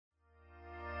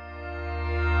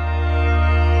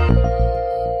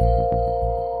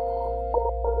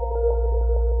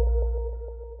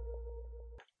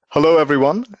Hello,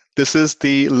 everyone. This is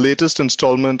the latest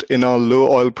installment in our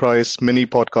low oil price mini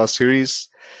podcast series.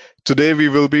 Today, we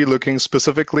will be looking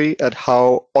specifically at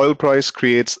how oil price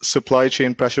creates supply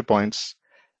chain pressure points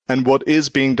and what is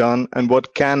being done and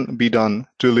what can be done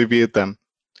to alleviate them.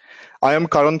 I am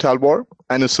Karan Talwar,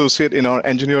 an associate in our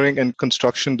engineering and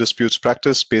construction disputes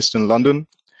practice based in London.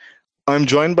 I'm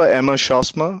joined by Emma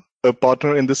Shasma, a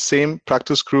partner in the same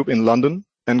practice group in London,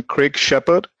 and Craig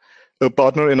Shepherd, a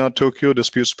partner in our Tokyo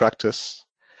disputes practice.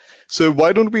 So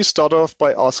why don't we start off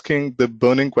by asking the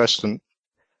burning question: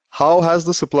 how has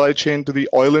the supply chain to the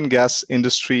oil and gas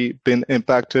industry been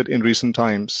impacted in recent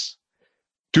times?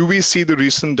 Do we see the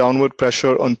recent downward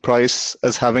pressure on price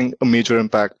as having a major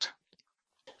impact?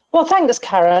 Well, thanks,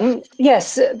 Karen.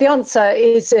 Yes, the answer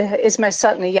is most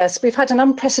certainly yes. We've had an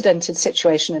unprecedented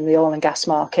situation in the oil and gas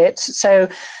market. So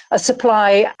a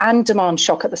supply and demand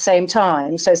shock at the same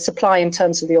time. So supply in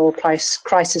terms of the oil price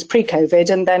crisis pre-COVID,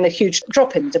 and then a huge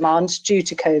drop in demand due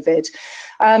to COVID.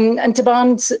 And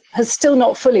demand has still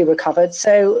not fully recovered.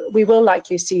 So we will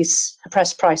likely see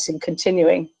suppressed pricing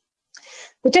continuing.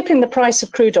 The dip in the price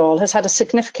of crude oil has had a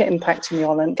significant impact in the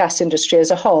oil and gas industry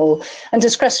as a whole, and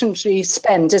discretionary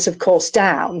spend is, of course,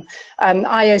 down.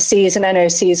 IOCs and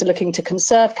NOCs are looking to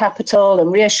conserve capital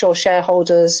and reassure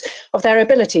shareholders of their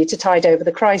ability to tide over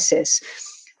the crisis.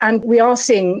 And we are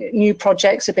seeing new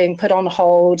projects are being put on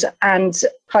hold, and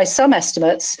by some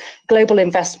estimates, global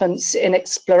investments in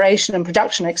exploration and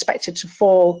production are expected to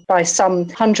fall by some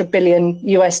 $100 billion in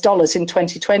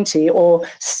 2020, or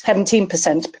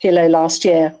 17% below last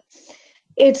year.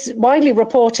 It's widely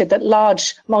reported that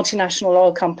large multinational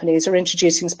oil companies are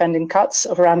introducing spending cuts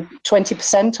of around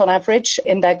 20% on average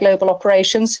in their global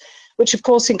operations, which of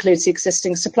course includes the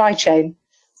existing supply chain.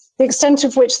 The extent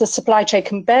of which the supply chain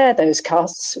can bear those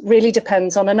costs really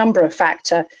depends on a number of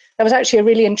factors. There was actually a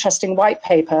really interesting white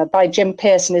paper by Jim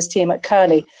Pierce and his team at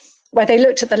Curley, where they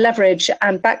looked at the leverage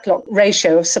and backlog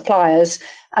ratio of suppliers,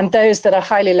 and those that are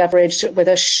highly leveraged with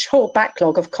a short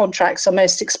backlog of contracts are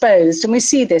most exposed. And we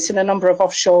see this in a number of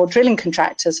offshore drilling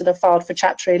contractors that have filed for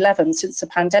Chapter 11 since the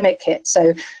pandemic hit.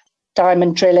 So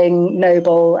Diamond Drilling,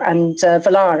 Noble and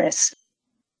Valaris.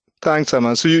 Thanks,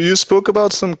 Emma. So you spoke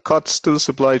about some cuts to the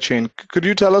supply chain. Could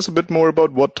you tell us a bit more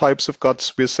about what types of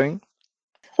cuts we're seeing?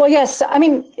 Well, yes. I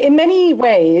mean, in many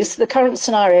ways, the current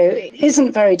scenario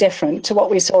isn't very different to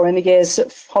what we saw in the years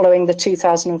following the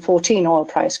 2014 oil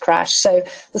price crash. So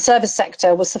the service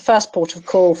sector was the first port of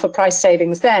call for price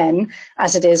savings then,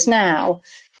 as it is now.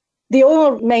 The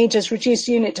oil majors reduced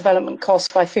unit development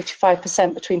costs by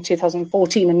 55% between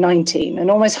 2014 and 19, and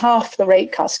almost half the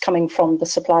rate cuts coming from the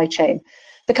supply chain.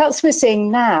 The cuts we're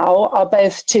seeing now are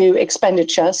both to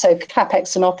expenditure, so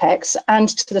CapEx and OpEx, and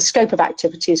to the scope of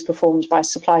activities performed by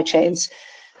supply chains.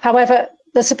 However,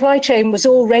 the supply chain was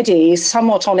already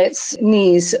somewhat on its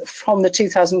knees from the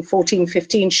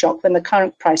 2014-15 shock when the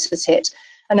current crisis hit.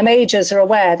 And the majors are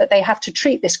aware that they have to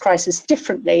treat this crisis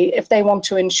differently if they want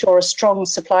to ensure a strong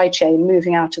supply chain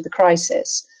moving out of the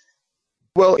crisis.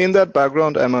 Well, in that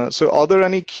background, Emma, so are there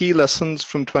any key lessons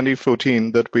from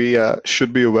 2014 that we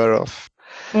should be aware of?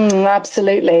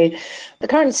 Absolutely. The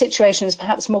current situation is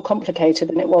perhaps more complicated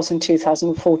than it was in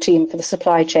 2014 for the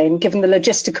supply chain, given the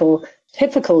logistical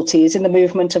difficulties in the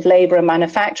movement of labour and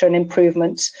manufacture and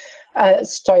movement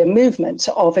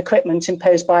of equipment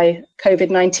imposed by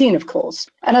COVID-19, of course.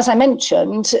 And as I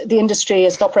mentioned, the industry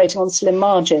is operating on slim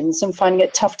margins and finding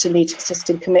it tough to meet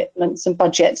existing commitments and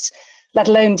budgets, let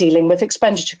alone dealing with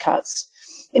expenditure cuts.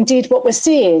 Indeed, what we're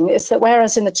seeing is that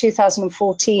whereas in the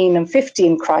 2014 and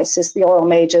 15 crisis, the oil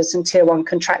majors and tier one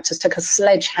contractors took a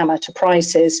sledgehammer to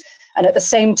prices and at the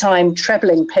same time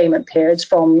trebling payment periods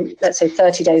from, let's say,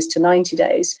 30 days to 90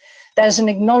 days, there's an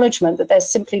acknowledgement that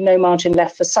there's simply no margin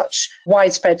left for such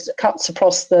widespread cuts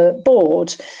across the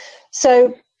board.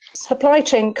 So supply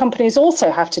chain companies also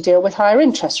have to deal with higher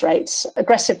interest rates.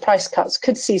 Aggressive price cuts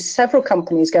could see several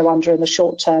companies go under in the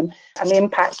short term and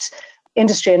impact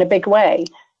industry in a big way.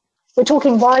 We're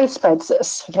talking widespread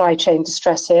supply chain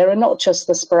distress here, and not just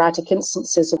the sporadic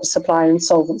instances of supplier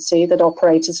insolvency that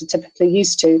operators are typically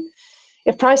used to.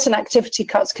 If price and activity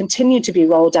cuts continue to be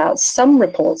rolled out, some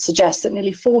reports suggest that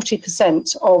nearly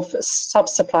 40% of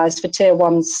sub-suppliers for tier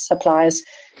one suppliers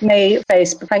may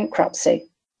face bankruptcy.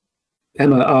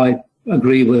 Emma, I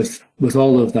agree with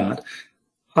all of that.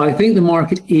 I think the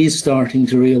market is starting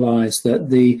to realise that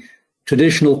the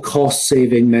traditional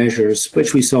cost-saving measures,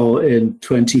 which we saw in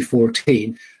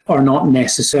 2014, are not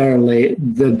necessarily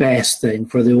the best thing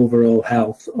for the overall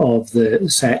health of the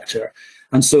sector.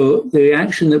 And so the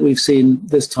reaction that we've seen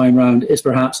this time round is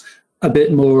perhaps a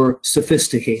bit more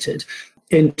sophisticated.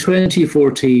 In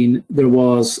 2014, there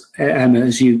was, Emma,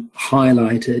 as you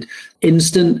highlighted,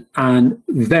 instant and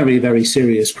very, very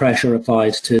serious pressure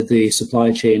applied to the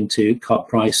supply chain to cut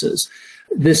prices.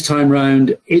 This time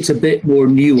round, it's a bit more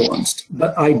nuanced,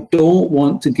 but I don't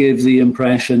want to give the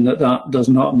impression that that does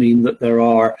not mean that there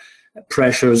are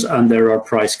pressures and there are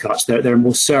price cuts. There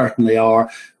most certainly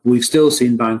are. We've still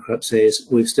seen bankruptcies.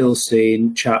 We've still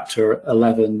seen Chapter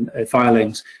 11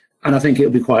 filings. And I think it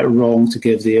would be quite wrong to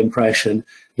give the impression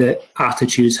that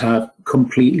attitudes have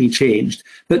completely changed.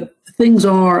 But things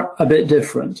are a bit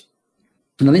different.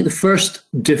 And I think the first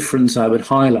difference I would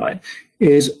highlight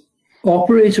is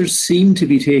operators seem to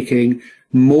be taking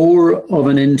more of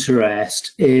an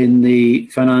interest in the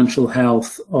financial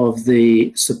health of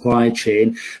the supply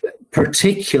chain,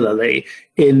 particularly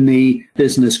in the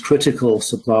business critical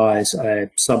supplies,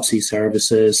 subsea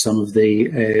services, some of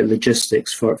the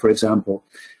logistics, for example.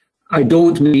 I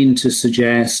don't mean to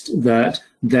suggest that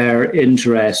their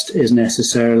interest is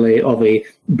necessarily of a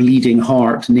bleeding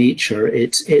heart nature.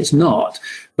 It's not.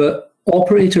 But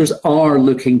operators are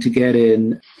looking to get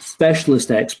in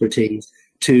specialist expertise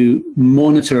to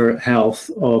monitor health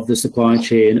of the supply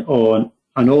chain on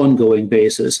an ongoing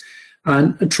basis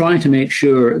and trying to make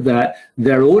sure that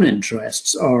their own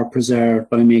interests are preserved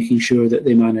by making sure that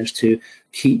they manage to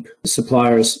keep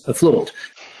suppliers afloat.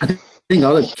 I think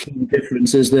other key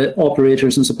difference is that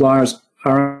operators and suppliers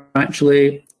are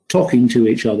actually talking to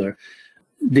each other.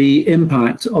 The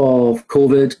impact of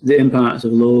COVID, the impact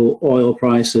of low oil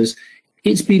prices,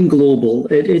 it's been global.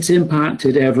 It's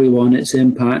impacted everyone. It's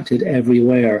impacted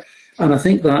everywhere. And I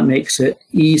think that makes it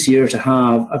easier to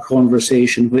have a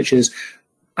conversation which is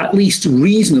at least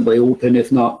reasonably open,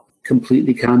 if not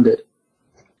completely candid.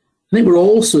 I think we're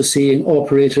also seeing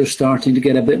operators starting to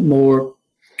get a bit more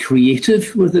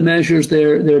creative with the measures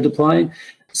they're deploying.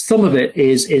 Some of it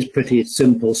is pretty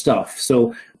simple stuff.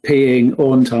 So paying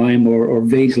on time or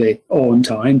vaguely on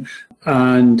time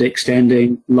and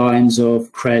extending lines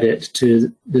of credit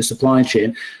to the supply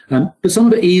chain. But some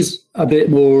of it is a bit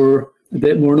more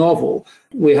novel.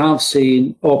 We have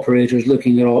seen operators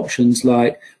looking at options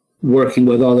like working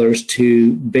with others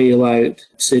to bail out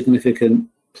significant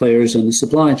players in the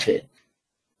supply chain,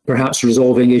 perhaps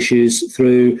resolving issues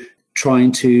through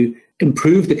trying to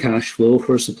improve the cash flow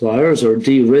for suppliers or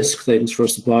de-risk things for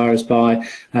suppliers by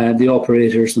the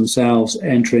operators themselves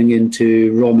entering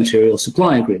into raw material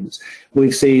supply agreements.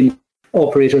 We've seen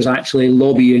operators actually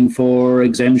lobbying for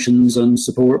exemptions and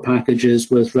support packages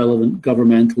with relevant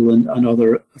governmental and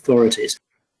other authorities.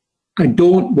 I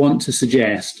don't want to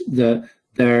suggest that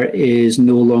there is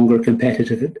no longer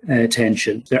competitive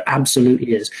tension. There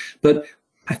absolutely is. But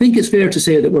I think it's fair to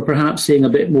say that we're perhaps seeing a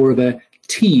bit more of a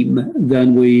team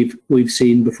than we've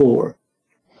seen before.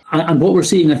 And what we're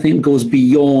seeing, I think, goes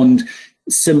beyond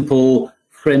simple,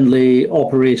 friendly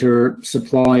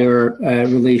operator-supplier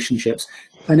relationships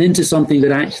and into something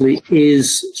that actually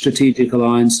is strategic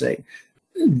alliancing.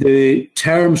 The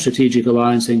term strategic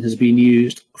alliancing has been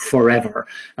used forever,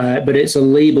 but it's a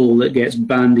label that gets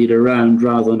bandied around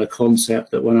rather than a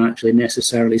concept that one actually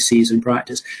necessarily sees in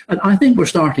practice. And I think we're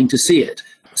starting to see it.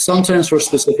 Sometimes for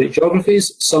specific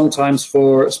geographies, sometimes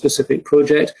for a specific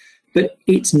project, but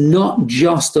it's not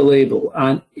just a label,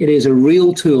 and it is a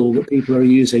real tool that people are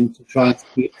using to try to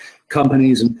keep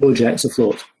companies and projects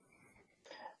afloat.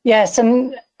 Yes,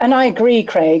 and I agree,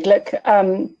 Craig. Look,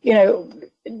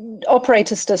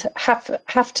 operators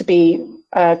have to be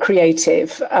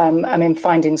creative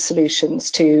finding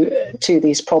solutions to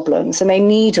these problems, and they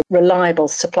need a reliable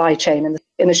supply chain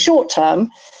in the short term.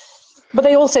 But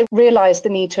they also realise the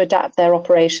need to adapt their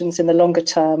operations in the longer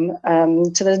term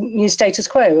to the new status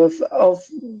quo of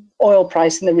oil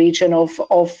price in the region of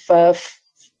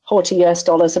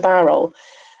 $40 a barrel.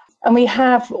 And we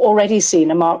have already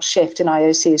seen a marked shift in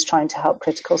IOCs trying to help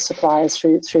critical suppliers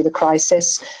through the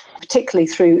crisis, particularly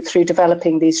through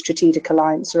developing these strategic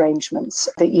alliance arrangements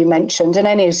that you mentioned. And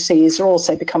NOCs are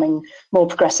also becoming more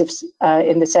progressive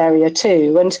in this area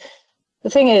too. And the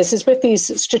thing is with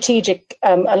these strategic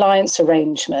alliance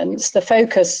arrangements, the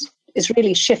focus is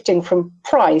really shifting from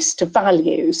price to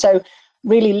value. So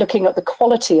really looking at the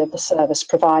quality of the service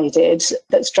provided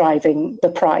that's driving the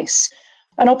price.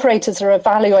 And operators are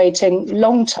evaluating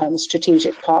long-term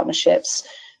strategic partnerships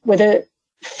with a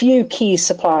few key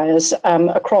suppliers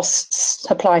across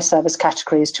supply service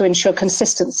categories to ensure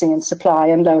consistency in supply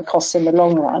and lower costs in the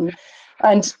long run.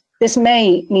 And this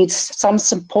may need some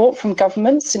support from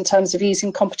governments in terms of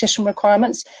easing competition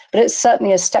requirements, but it's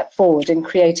certainly a step forward in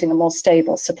creating a more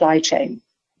stable supply chain.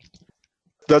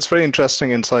 That's very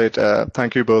interesting insight.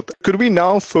 Thank you both. Could we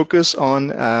now focus on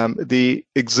the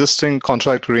existing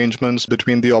contract arrangements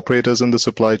between the operators and the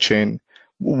supply chain?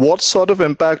 What sort of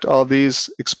impact are these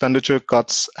expenditure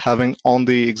cuts having on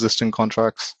the existing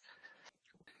contracts?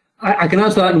 I can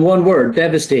answer that in one word: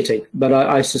 devastating. But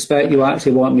I suspect you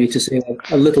actually want me to say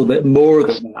a little bit more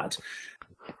than that.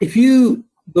 If you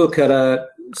look at a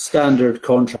standard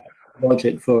contract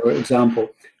project, for example,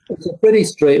 it's a pretty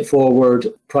straightforward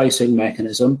pricing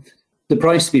mechanism. The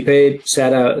price to be paid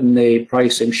set out in the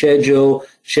pricing schedule.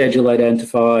 Schedule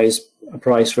identifies a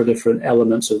price for different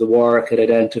elements of the work. It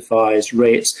identifies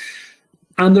rates.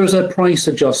 And there's a price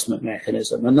adjustment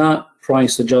mechanism. And that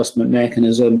price adjustment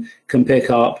mechanism can pick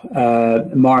up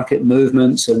market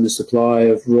movements in the supply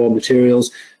of raw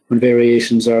materials. When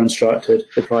variations are instructed,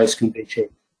 the price can be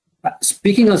changed.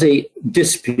 Speaking as a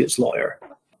disputes lawyer,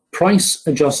 price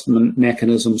adjustment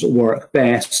mechanisms work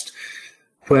best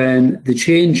when the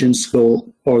change in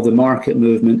scope or the market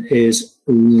movement is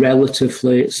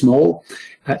relatively small.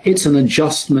 It's an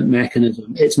adjustment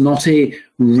mechanism. It's not a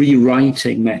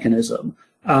rewriting mechanism.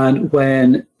 And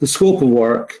when the scope of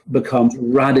work becomes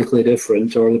radically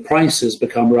different or the prices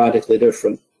become radically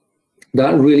different,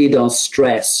 that really does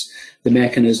stress the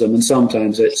mechanism, and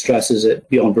sometimes it stresses it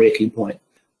beyond breaking point.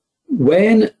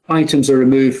 When items are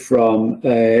removed from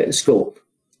scope,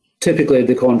 typically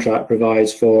the contract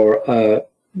provides for a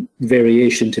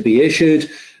variation to be issued.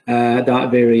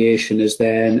 That variation is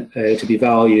then to be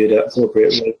valued at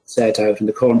appropriate rates set out in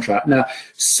the contract. Now,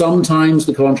 sometimes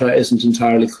the contract isn't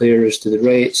entirely clear as to the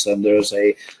rates, and there's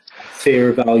a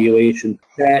fair valuation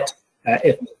set.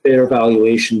 If the fair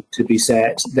valuation to be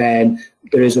set, then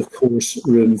there is, of course,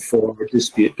 room for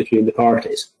dispute between the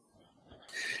parties.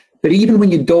 But even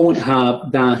when you don't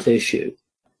have that issue,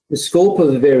 the scope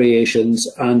of the variations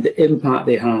and the impact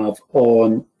they have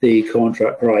on the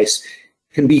contract price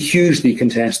can be hugely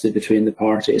contested between the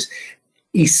parties,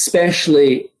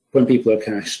 especially when people are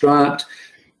cash strapped.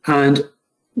 And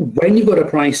when you've got a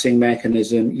pricing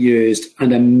mechanism used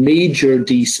and a major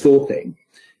de-scoping,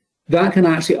 that can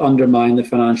actually undermine the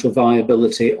financial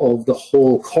viability of the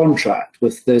whole contract,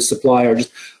 with the supplier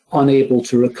just unable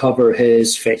to recover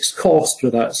his fixed cost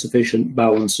without sufficient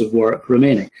balance of work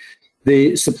remaining.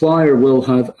 The supplier will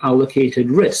have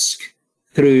allocated risk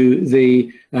through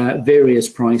the various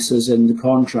prices in the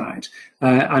contract.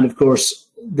 And of course,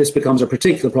 this becomes a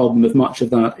particular problem if much of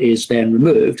that is then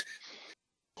removed.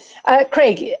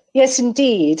 Craig, yes,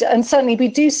 indeed. And certainly we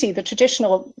do see the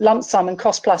traditional lump sum and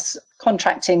cost plus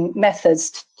contracting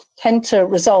methods tend to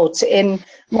result in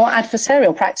more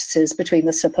adversarial practices between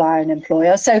the supplier and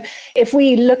employer. So if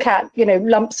we look at,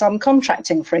 lump sum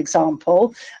contracting, for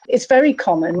example, it's very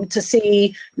common to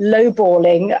see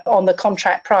lowballing on the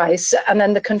contract price and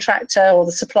then the contractor or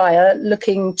the supplier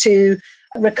looking to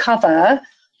recover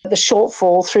the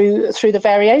shortfall through the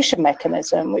variation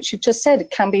mechanism, which you've just said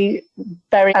can be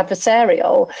very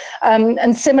adversarial.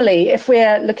 And similarly, if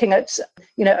we're looking at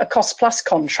a cost plus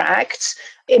contract,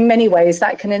 in many ways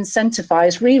that can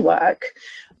incentivize rework.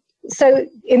 So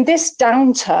in this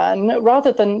downturn,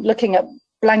 rather than looking at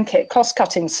blanket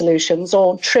cost-cutting solutions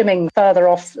or trimming further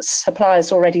off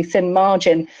suppliers' already thin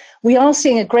margin, we are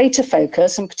seeing a greater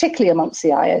focus, and particularly amongst the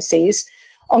IOCs,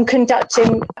 on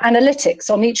conducting analytics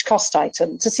on each cost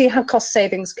item to see how cost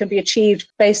savings can be achieved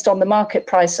based on the market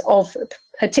price of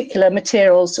particular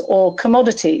materials or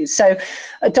commodities. So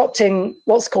adopting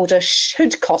what's called a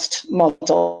should cost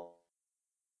model.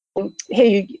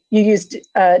 Here you used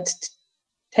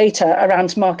data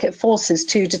around market forces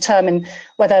to determine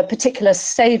whether particular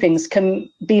savings can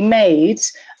be made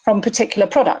from particular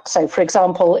products. So, for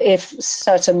example, if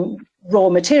certain raw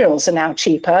materials are now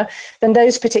cheaper, then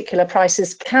those particular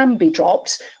prices can be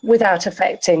dropped without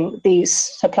affecting the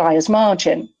supplier's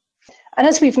margin. And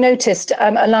as we've noticed,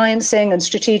 alliancing and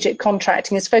strategic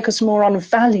contracting is focused more on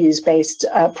values-based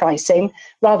pricing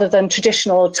rather than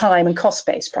traditional time and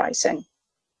cost-based pricing.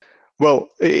 Well,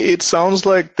 it sounds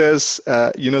like there's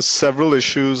several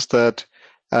issues that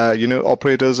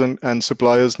operators and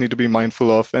suppliers need to be mindful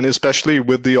of, and especially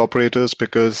with the operators,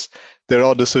 because there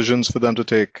are decisions for them to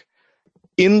take.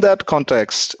 In that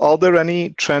context, are there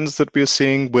any trends that we're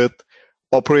seeing with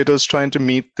operators trying to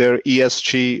meet their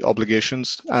ESG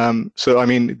obligations?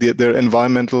 Their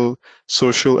environmental,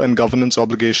 social, and governance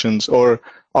obligations, or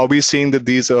are we seeing that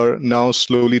these are now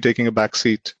slowly taking a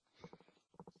backseat?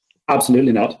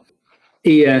 Absolutely not.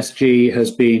 ESG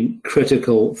has been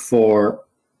critical for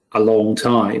a long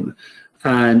time,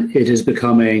 and it is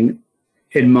becoming,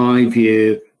 in my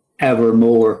view, ever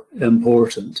more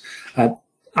important.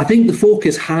 I think the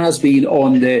focus has been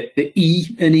on the E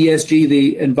in ESG,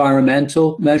 the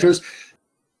environmental measures,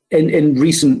 in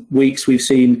recent weeks, we've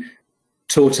seen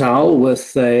Total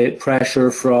with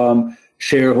pressure from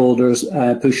shareholders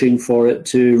pushing for it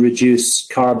to reduce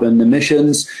carbon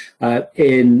emissions.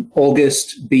 In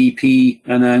August, BP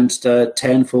announced a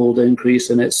tenfold increase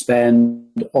in its spend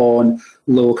on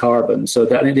low carbon. So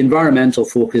that the environmental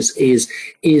focus is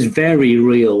very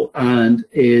real and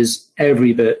is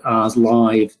every bit as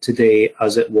live today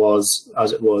as it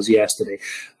was yesterday.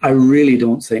 I really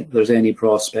don't think there's any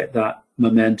prospect that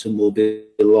momentum will be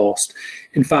lost.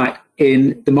 In fact,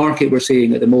 in the market we're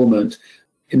seeing at the moment,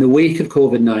 in the wake of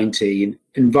COVID-19,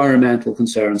 environmental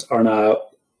concerns are now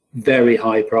very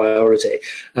high priority.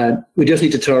 We just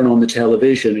need to turn on the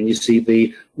television and you see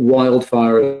the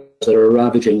wildfires that are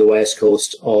ravaging the west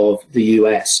coast of the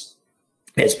US.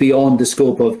 It's beyond the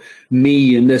scope of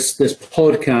me and this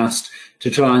podcast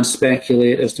to try and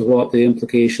speculate as to what the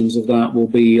implications of that will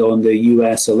be on the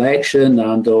US election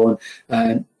and on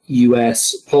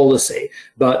US policy.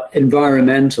 But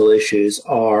environmental issues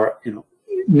are,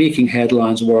 making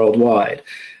headlines worldwide.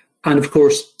 And of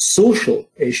course, social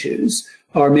issues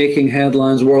are making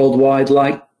headlines worldwide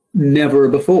like never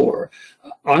before.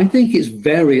 I think it's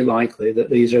very likely that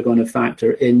these are going to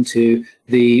factor into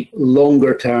the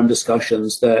longer term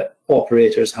discussions that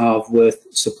operators have with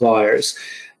suppliers.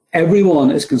 Everyone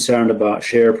is concerned about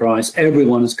share price.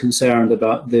 Everyone is concerned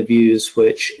about the views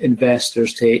which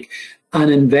investors take. And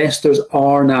investors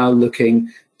are now looking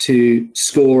to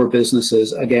score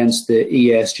businesses against the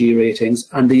ESG ratings,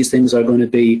 and these things are going to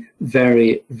be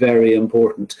very, very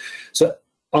important. So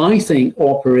I think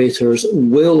operators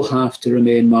will have to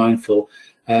remain mindful.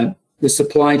 The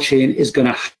supply chain is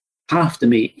going to have to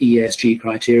meet ESG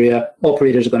criteria.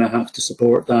 Operators are going to have to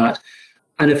support that.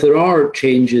 And if there are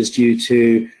changes due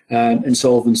to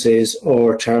insolvencies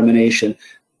or termination,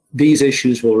 these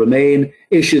issues will remain.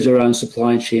 Issues around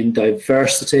supply chain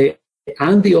diversity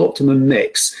and the optimum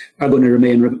mix are going to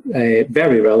remain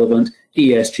very relevant.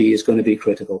 ESG is going to be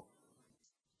critical.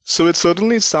 So it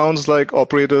certainly sounds like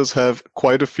operators have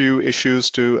quite a few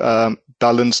issues to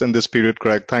balance in this period,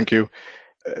 Craig. Thank you.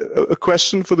 A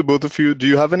question for the both of you. Do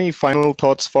you have any final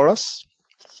thoughts for us?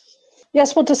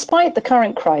 Yes, well, despite the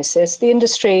current crisis, the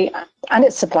industry and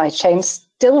its supply chain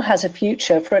still has a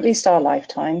future for at least our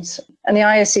lifetimes. And the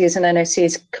IOCs and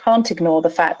NOCs can't ignore the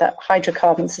fact that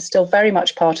hydrocarbons are still very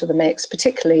much part of the mix,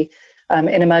 particularly in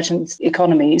emerging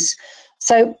economies.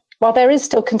 So while there is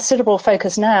still considerable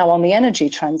focus now on the energy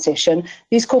transition,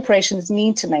 these corporations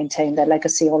need to maintain their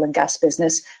legacy oil and gas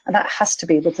business, and that has to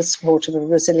be with the support of a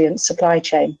resilient supply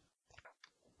chain.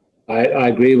 I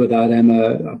agree with that,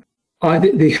 Emma. I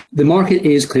think the market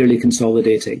is clearly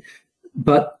consolidating,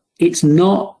 but it's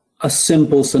not a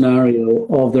simple scenario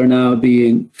of there now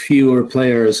being fewer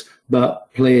players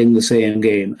but playing the same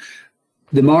game.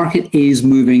 The market is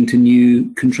moving to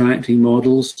new contracting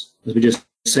models. As we just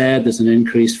said, there's an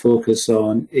increased focus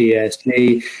on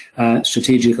ESG,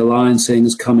 strategic alliancing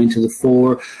is coming to the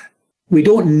fore. We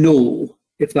don't know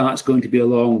if that's going to be a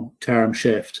long-term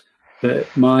shift, but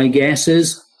my guess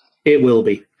is it will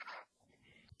be.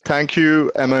 Thank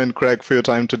you, Emma and Craig, for your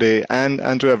time today,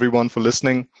 and to everyone for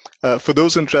listening. For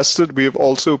those interested, we have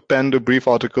also penned a brief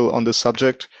article on this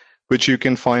subject, which you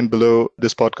can find below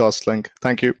this podcast link.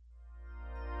 Thank you.